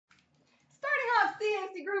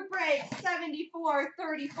Legacy Group Break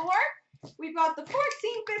 7434. We've got the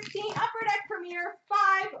 14-15 Upper Deck Premier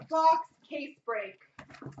 5-box case break.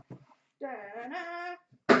 Da-da-da.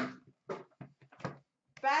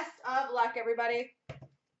 Best of luck, everybody.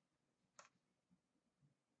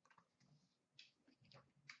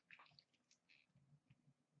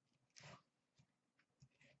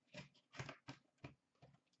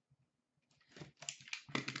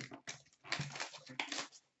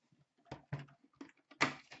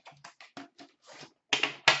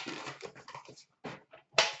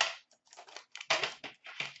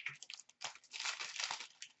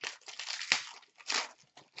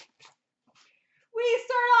 We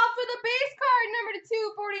start off with a base card, number to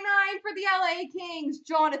 249 for the LA Kings,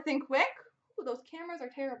 Jonathan Quick. Ooh, those cameras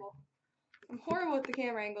are terrible. I'm horrible with the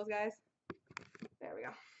camera angles, guys. There we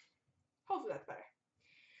go. Hopefully that's better.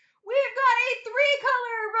 We've got a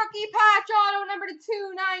 3-color rookie patch auto, number to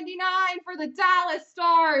 299 for the Dallas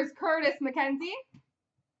Stars, Curtis McKenzie.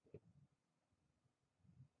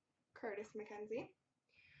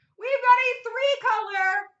 We've got a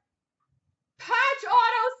 3-color patch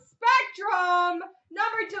auto spectrum,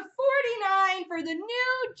 number to 49 for the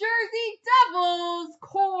New Jersey Devils,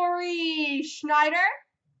 Corey Schneider.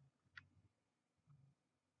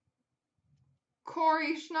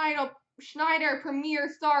 Schneider Premier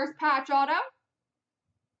Stars patch auto.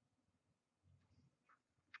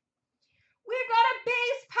 We've got a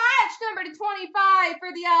base patch, number to 25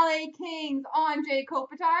 for the LA Kings, Andre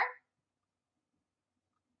Kopitar.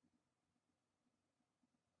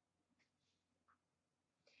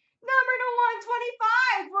 Number to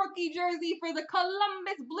 125, rookie jersey for the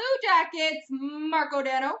Columbus Blue Jackets, Marco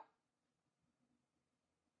Dano.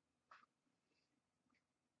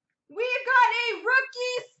 We've got a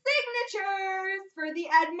rookie signatures for the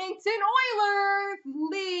Edmonton Oilers,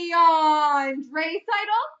 Leon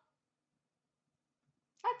Draisaitl.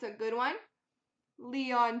 That's a good one.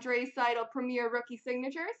 Leon Draisaitl Premier Rookie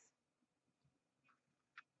Signatures.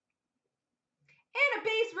 And a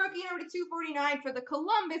base rookie, number to 249 for the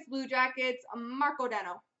Columbus Blue Jackets, Marco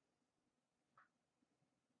Dano.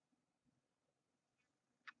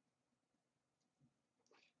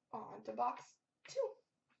 On to box 2.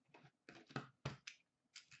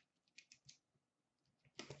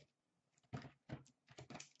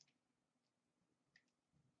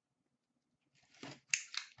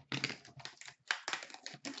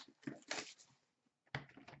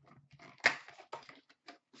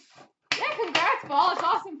 Yeah, congrats, Ball. It's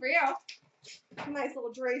awesome for you. Nice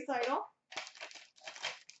little Draisaitl.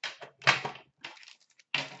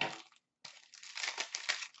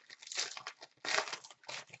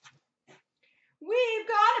 We've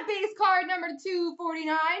got a base card, number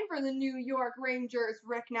 249 for the New York Rangers,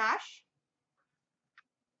 Rick Nash.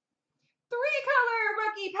 3-color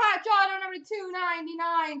rookie patch auto, number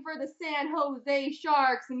 299 for the San Jose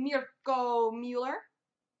Sharks, Mirko Mueller.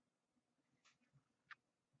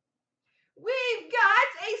 We've got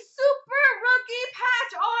a super rookie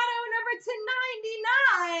patch auto, number to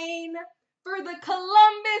 99 for the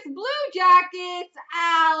Columbus Blue Jackets,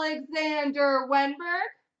 Alexander Wenberg.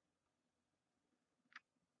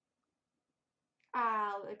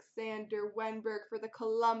 Alexander Wenberg for the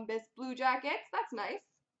Columbus Blue Jackets. That's nice.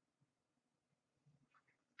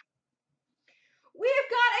 We've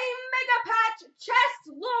got a mega patch chest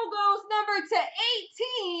logos, number to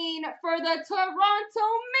 18 for the Toronto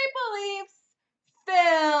Maple Leafs,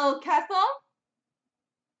 Phil Kessel.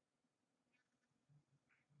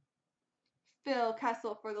 Phil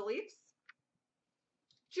Kessel for the Leafs.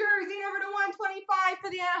 Jersey number to 125 for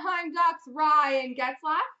the Anaheim Ducks, Ryan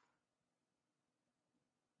Getzlaf.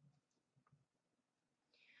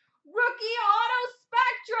 Rookie auto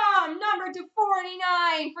spectrum, number to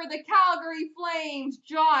 49 for the Calgary Flames,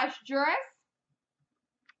 Josh Juris.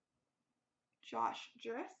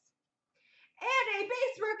 And a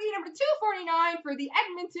base rookie, number 249 for the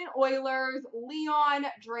Edmonton Oilers, Leon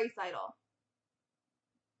Draisaitl.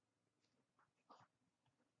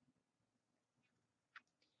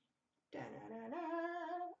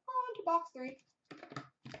 On to box 3.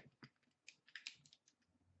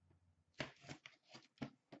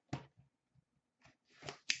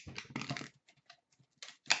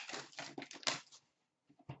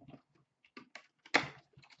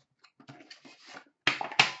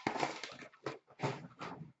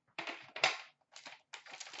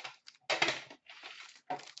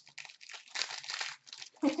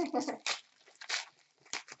 We've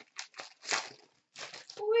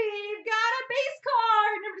got a base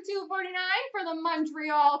card, number 249 for the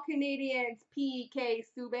Montreal Canadiens, PK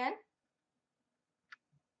Subban.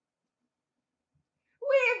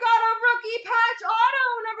 We've got a rookie patch auto,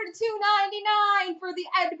 number 299 for the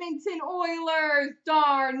Edmonton Oilers,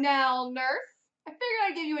 Darnell Nurse. I figured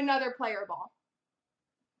I'd give you another player ball.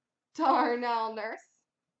 Darnell Nurse.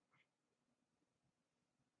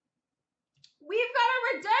 We've got a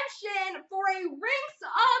redemption for a Rings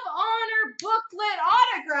of Honor booklet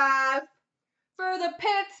autograph for the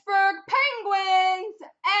Pittsburgh Penguins,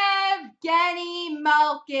 Evgeny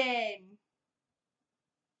Malkin.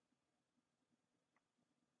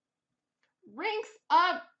 Rings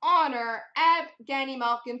of Honor, Evgeny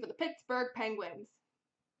Malkin for the Pittsburgh Penguins.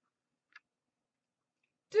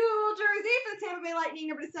 Dual jersey for the Tampa Bay Lightning,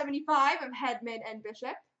 number 75 of Hedman and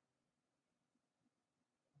Bishop.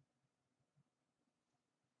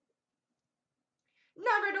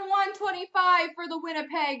 Number to 125 for the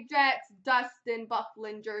Winnipeg Jets, Dustin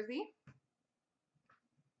Byfuglien jersey.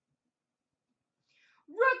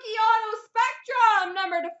 Rookie Auto Spectrum,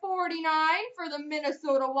 number to 49 for the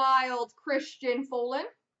Minnesota Wild, Christian Folin.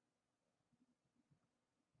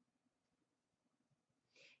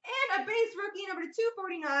 And a base rookie, number to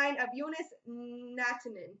 249 of Jonas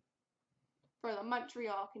Natanen for the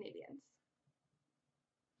Montreal Canadiens.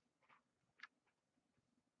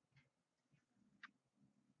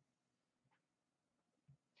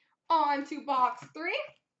 On to box 3.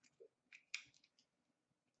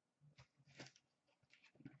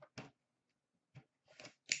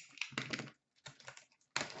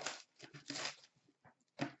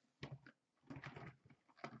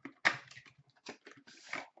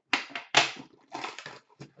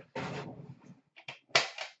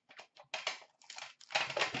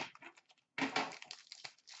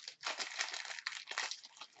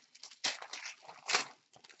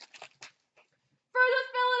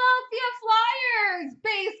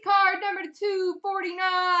 Base card number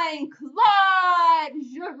 249,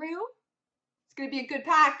 CloutsnChara. It's going to be a good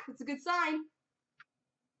pack. It's a good sign.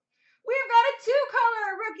 We've got a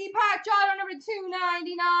 2-color rookie patch auto number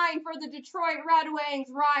 299 for the Detroit Red Wings,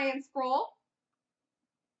 Ryan Sproul.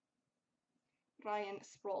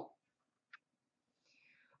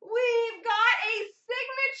 We've got a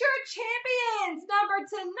signature champions number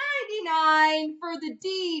to 99 for the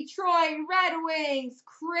Detroit Red Wings,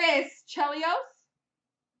 Chris Chelios.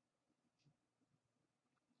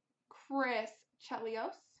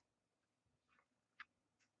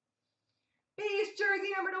 Base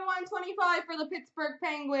jersey number to 125 for the Pittsburgh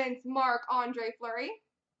Penguins, Marc-Andre Fleury.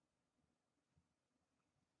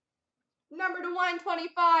 Number to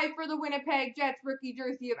 125 for the Winnipeg Jets, rookie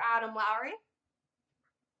jersey of Adam Lowry.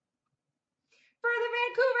 For the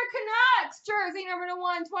Vancouver Canucks, jersey number to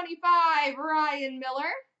 125, Ryan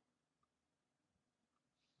Miller.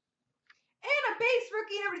 And a base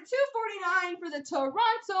rookie number 249 for the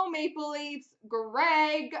Toronto Maple Leafs,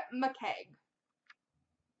 Greg McKegg.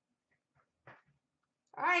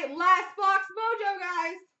 All right, last box mojo,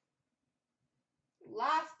 guys.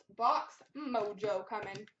 Last box mojo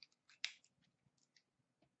coming.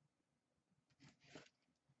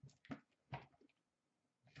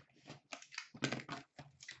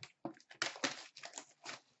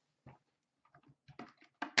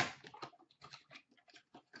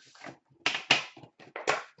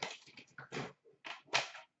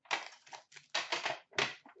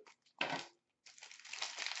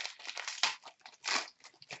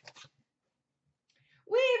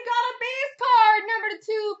 Number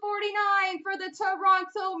 249 for the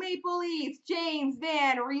Toronto Maple Leafs, James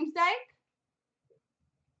Van Riemsdyk.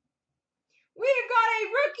 We've got a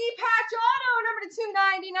rookie patch auto, number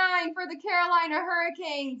 299 for the Carolina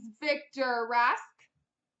Hurricanes, Victor Rask.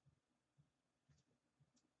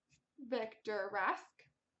 We've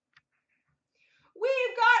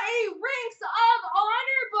got a Rings of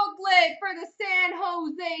Honor booklet for the San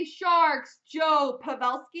Jose Sharks, Joe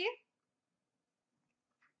Pavelski.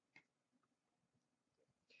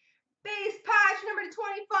 Base patch number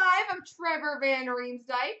 25 of Trevor Van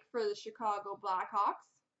Riemsdyk for the Chicago Blackhawks.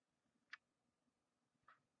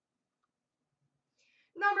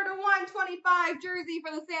 Number to 125 jersey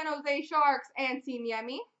for the San Jose Sharks, Antti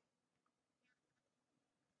Niemi.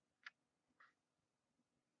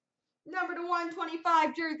 Number to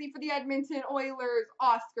 125 jersey for the Edmonton Oilers,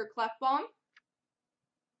 Oscar Klefbom.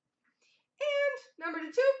 And number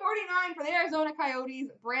to 249 for the Arizona Coyotes,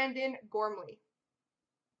 Brandon Gormley.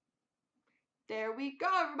 There we go,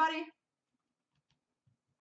 everybody.